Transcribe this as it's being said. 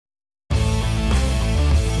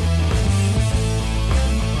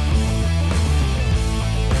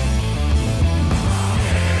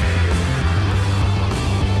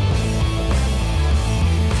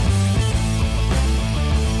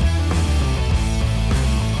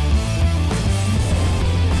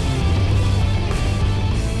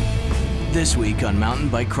This week on Mountain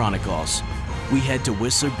Bike Chronicles, we head to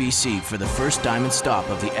Whistler, BC for the first diamond stop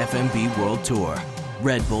of the FMB World Tour,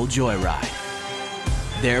 Red Bull Joyride.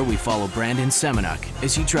 There we follow Brandon Semenuk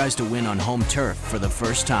as he tries to win on home turf for the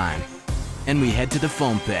first time. And we head to the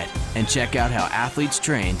foam pit and check out how athletes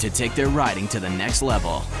train to take their riding to the next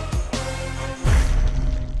level.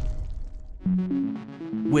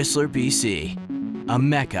 Whistler, BC, a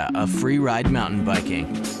mecca of free ride mountain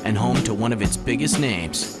biking and home to one of its biggest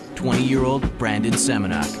names, 20-year-old Brandon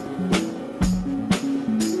Semenuk.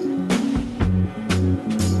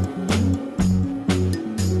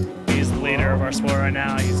 He's the leader of our sport right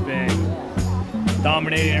now. He's been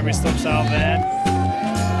dominating every slopestyle event.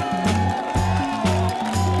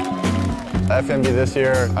 FMB this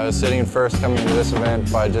year, I was sitting in first coming into this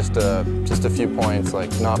event by just a few points,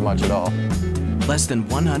 like not much at all. Less than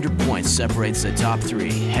 100 points separates the top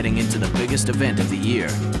three heading into the biggest event of the year,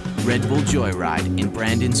 Red Bull Joyride in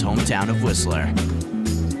Brandon's hometown of Whistler.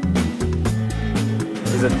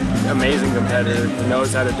 He's an amazing competitor. He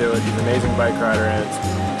knows how to do it. He's an amazing bike rider, and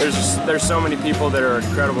there's so many people that are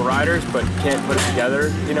incredible riders but can't put it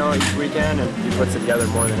together, you know, each weekend, and he puts it together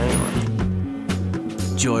more than anyone.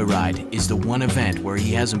 Joyride is the one event where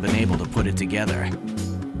he hasn't been able to put it together.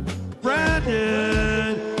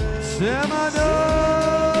 Brandon Semenuk.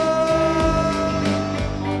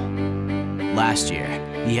 Last year,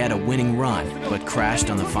 he had a winning run, but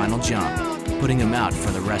crashed on the final jump, putting him out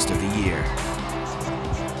for the rest of the year.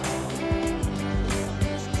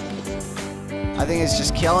 I think it's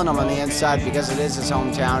just killing him on the inside because it is his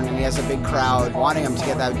hometown and he has a big crowd wanting him to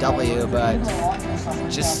get that W, but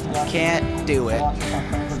just can't do it.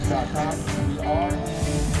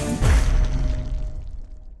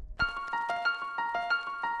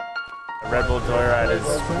 Red Bull Joyride is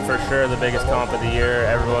for sure the biggest comp of the year.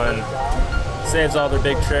 Everyone saves all their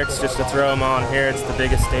big tricks just to throw them on here. It's the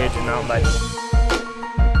biggest stage in mountain biking.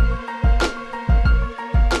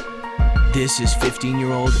 This is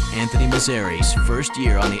 15-year-old Anthony Mazzari's first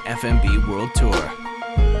year on the FMB World Tour.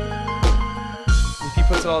 If he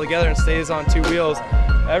puts it all together and stays on two wheels,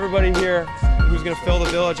 everybody here who's going to fill the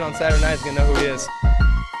village on Saturday night is going to know who he is.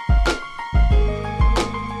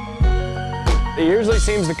 It usually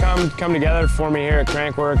seems to come together for me here at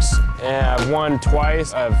Crankworx. I've won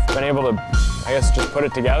twice. I've been able to, I guess, just put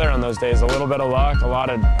it together on those days. A little bit of luck, a lot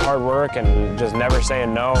of hard work, and just never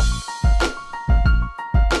saying no.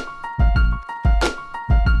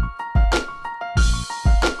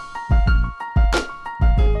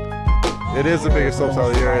 It is the biggest slopestyle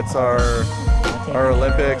of the year. It's our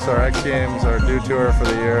Olympics, our X Games, our Dew Tour for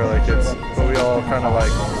the year. Like, it's what we all kind of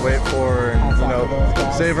like wait for and, you know,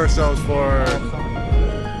 save ourselves for.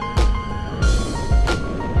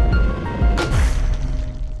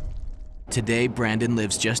 Today, Brandon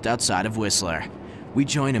lives just outside of Whistler. We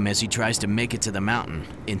join him as he tries to make it to the mountain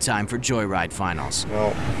in time for Joyride finals.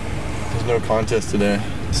 Well, there's no contest today.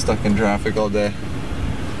 Stuck in traffic all day.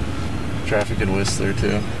 Traffic in Whistler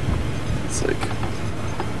too. It's like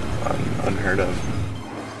unheard of.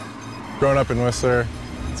 Growing up in Whistler,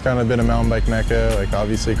 it's kind of been a mountain bike mecca, like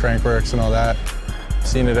obviously Crankworx and all that. I've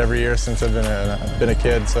seen it every year since I've been a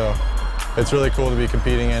kid, so it's really cool to be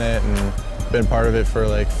competing in it and been part of it for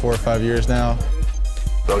like 4 or 5 years now.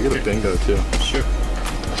 I'll get a bingo too. Sure.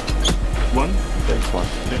 One? Thanks, one.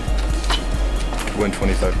 Yeah. Could win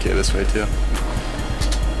 25K this way too.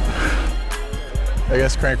 I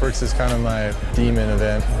guess Crankworx is kind of my demon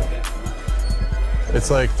event. It's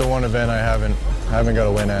like the one event I haven't got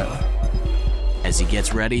a win at. As he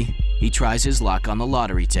gets ready, he tries his luck on the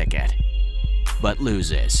lottery ticket, but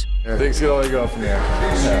loses. Things could only go up from here.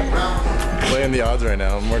 Yeah. Playing the odds right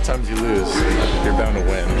now, the more times you lose, you're bound to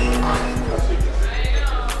win.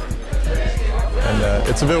 And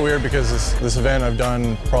it's a bit weird because this event I've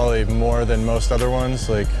done probably more than most other ones,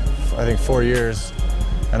 like I think 4 years.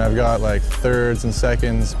 And I've got like thirds and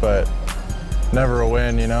seconds, but never a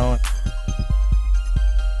win, you know?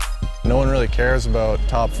 No one really cares about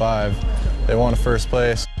top 5. They want a first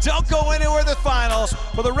place. Don't go anywhere, the finals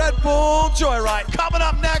for the Red Bull Joyride. Coming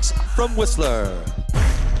up next from Whistler.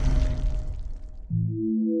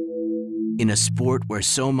 In a sport where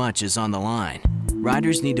so much is on the line,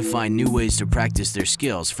 riders need to find new ways to practice their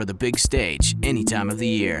skills for the big stage any time of the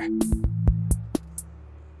year.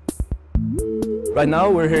 Right now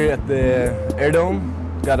we're here at the Air Dome.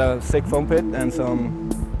 Got a sick foam pit and some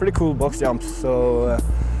pretty cool box jumps. So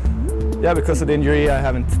yeah, because of the injury I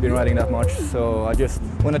haven't been riding that much. So I just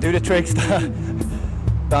want to do the tricks that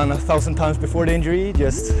I've done 1,000 times before the injury.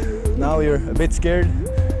 Just now you're a bit scared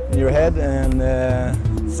in your head and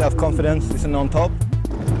self-confidence isn't on top.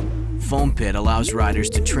 foam pit allows riders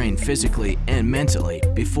to train physically and mentally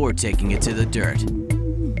before taking it to the dirt.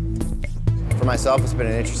 For myself, it's been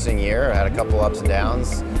an interesting year. I had a couple ups and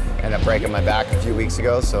downs. Ended up breaking my back a few weeks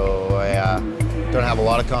ago, so I don't have a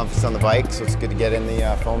lot of confidence on the bike, so it's good to get in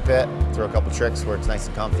the foam pit, throw a couple tricks where it's nice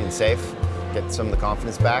and comfy and safe, get some of the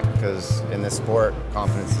confidence back, because in this sport,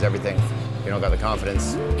 confidence is everything. If you don't got the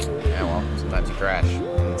confidence, yeah, well, sometimes you crash,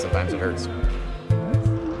 and sometimes it hurts.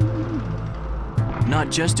 Not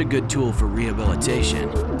just a good tool for rehabilitation,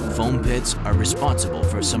 foam pits are responsible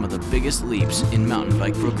for some of the biggest leaps in mountain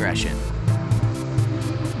bike progression.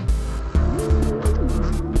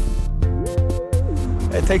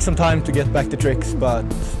 It takes some time to get back to tricks, but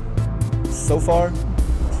so far,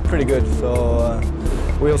 it's pretty good, so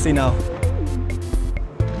we'll see now.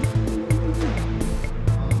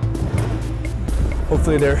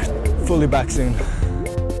 Hopefully they're fully back soon.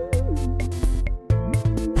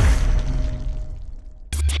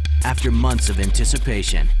 After months of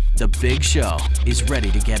anticipation, the big show is ready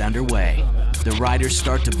to get underway. The riders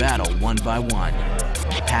start to battle one by one.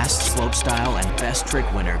 Past slopestyle and best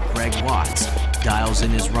trick winner Greg Watts dials in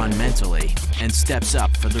his run mentally and steps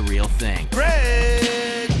up for the real thing.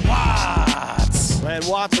 Greg Watts! Man,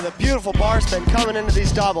 Watts with a beautiful bar spin coming into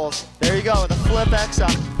these doubles. There you go with a flip X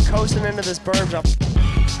up, coasting into this berm jump.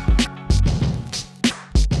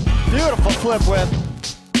 Beautiful flip whip.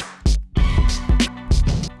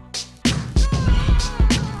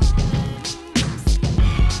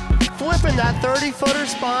 Flipping that 30-footer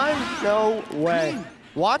spine? No way.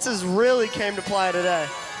 Watts has really came to play today.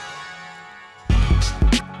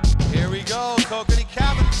 Here we go, Kokanee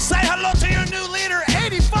Cabin. Say hello to your new leader,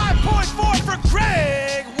 85.4 for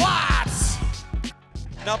Greg Watts.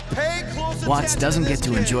 Now pay close attention. Watts doesn't get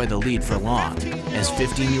to enjoy the lead for long, as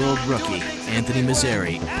 15-year-old rookie Anthony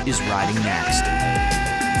Mazzeri is riding next.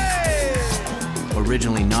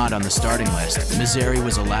 Originally not on the starting list, Mazzeri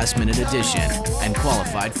was a last-minute addition and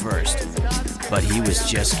qualified first. But he was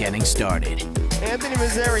just getting started. Anthony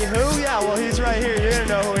Mazzeri, who? Yeah, well, he's right here. You're gonna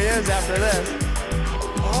know who he is after this.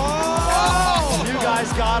 Oh! You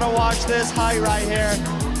guys gotta watch this height right here.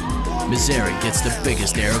 Mazzeri gets the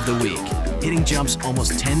biggest air of the week, hitting jumps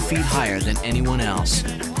almost 10 feet higher than anyone else,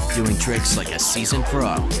 doing tricks like a seasoned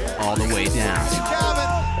pro all the way down.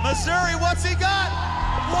 Mazzeri, what's he got?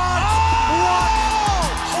 What?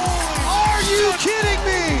 Are you kidding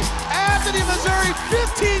me? Anthony Mazzeri,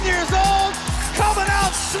 15 years old, coming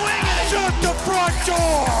out swinging to the front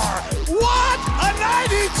door. What? A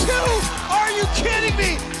 92? Are you kidding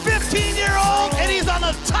me? 15-year-old, and he's on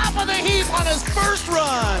the top of the heap on his first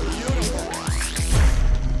run.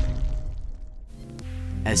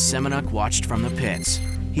 As Semenuk watched from the pits,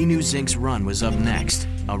 he knew Zink's run was up next,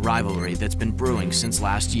 a rivalry that's been brewing since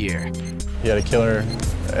last year. He had a killer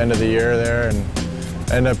end of the year there and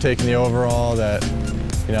ended up taking the overall that,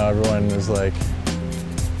 you know, everyone was like,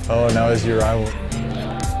 oh, now he's your rival.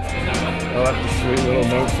 I left a sweet little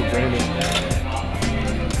note for Brandon.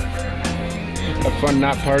 Have fun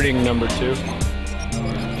not partying, number 2. I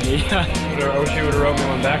wish he would have wrote me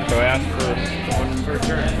one back, though. I asked for one for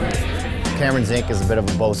return. Cameron Zink is a bit of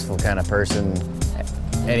a boastful kind of person,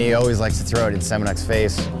 and he always likes to throw it in Semenuk's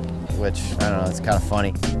face, which, I don't know, it's kind of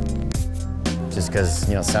funny. Just because,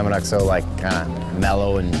 you know, Semenuk's so, like, kind of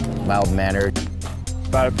mellow and mild-mannered. A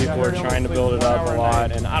lot of people are trying to build it up a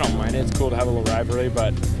lot, and I don't mind it. It's cool to have a little rivalry,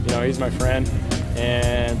 but, you know, he's my friend,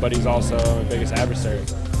 but he's also the biggest adversary.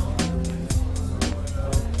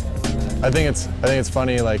 I think it's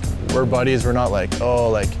funny, like, we're buddies, we're not like, oh,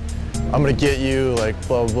 like, I'm gonna get you, like,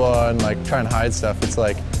 blah, blah, blah, and, like, try and hide stuff. It's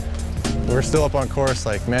like, we're still up on course,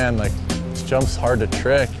 like, man, like, this jump's hard to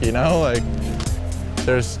trick, you know? Like,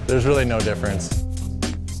 there's really no difference.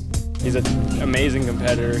 He's an amazing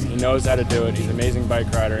competitor. He knows how to do it. He's an amazing bike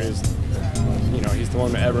rider. He's the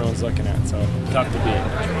one that everyone's looking at, so tough to beat.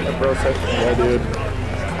 That bro said, yeah, dude.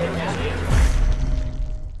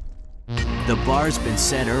 The bar's been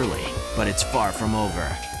set early, but it's far from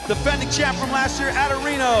over. Defending champ from last year at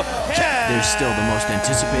Reno. There's still the most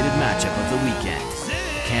anticipated matchup of the weekend.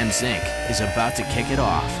 Cam Zink is about to kick it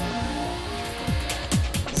off.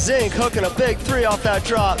 Zink hooking a big 3 off that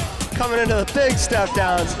drop, coming into the big step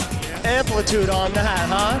downs. Amplitude on that,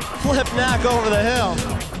 huh? Flip knack over the hill.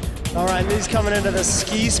 All right, and he's coming into the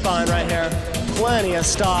ski spine right here. Plenty of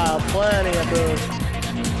style, plenty of move.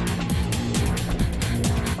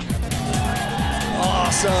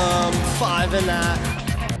 Awesome, 5 in that.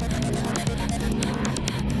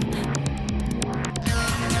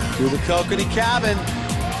 Through the Kokanee Cabin.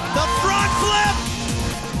 The front flip!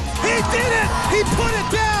 He did it! He put it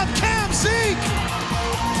down, Cam Zink!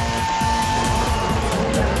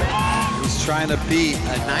 He's trying to beat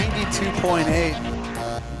a 92.8.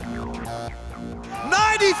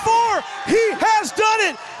 94! He has done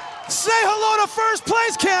it! Say hello to first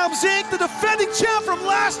place, Cam Zink, the defending champ from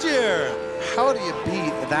last year. How do you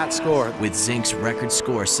beat that score? With Zink's record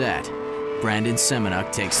score set, Brandon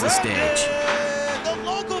Semenuk takes the stage. The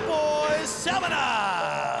local boy,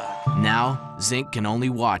 Semenuk. Now, Zink can only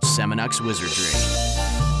watch Semenuk's wizardry.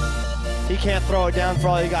 He can't throw it down for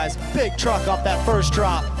all you guys. Big truck off that first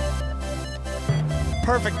drop.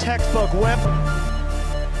 Perfect textbook whip.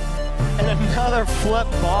 And another flip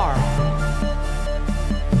bar.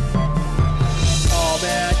 Oh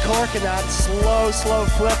man, corking that slow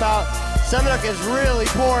flip out. Semenuk is really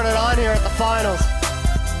pouring it on here at the finals.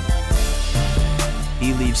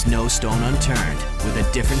 He leaves no stone unturned with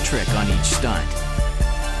a different trick on each stunt.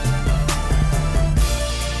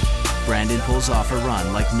 Brandon pulls off a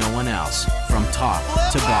run like no one else, from top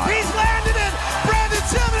to bottom. He's landed it! Brandon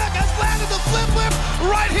Semenuk has landed the flip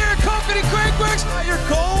right here at Crankworx. Your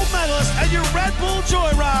gold medalist and your Red Bull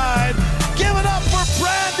Joyride. Give it up for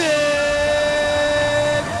Brandon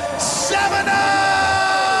Semenuk!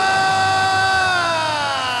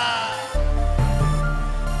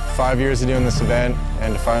 5 years of doing this event,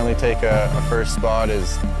 and to finally take a first spot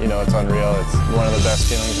is, you know, it's unreal. It's one of the best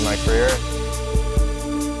feelings of my career.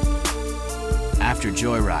 After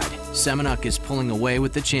Joyride, Semenuk is pulling away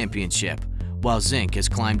with the championship, while Zink has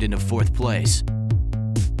climbed into 4th place.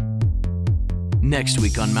 Next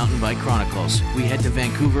week on Mountain Bike Chronicles, we head to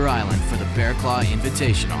Vancouver Island for the Bear Claw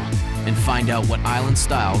Invitational and find out what island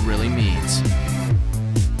style really means.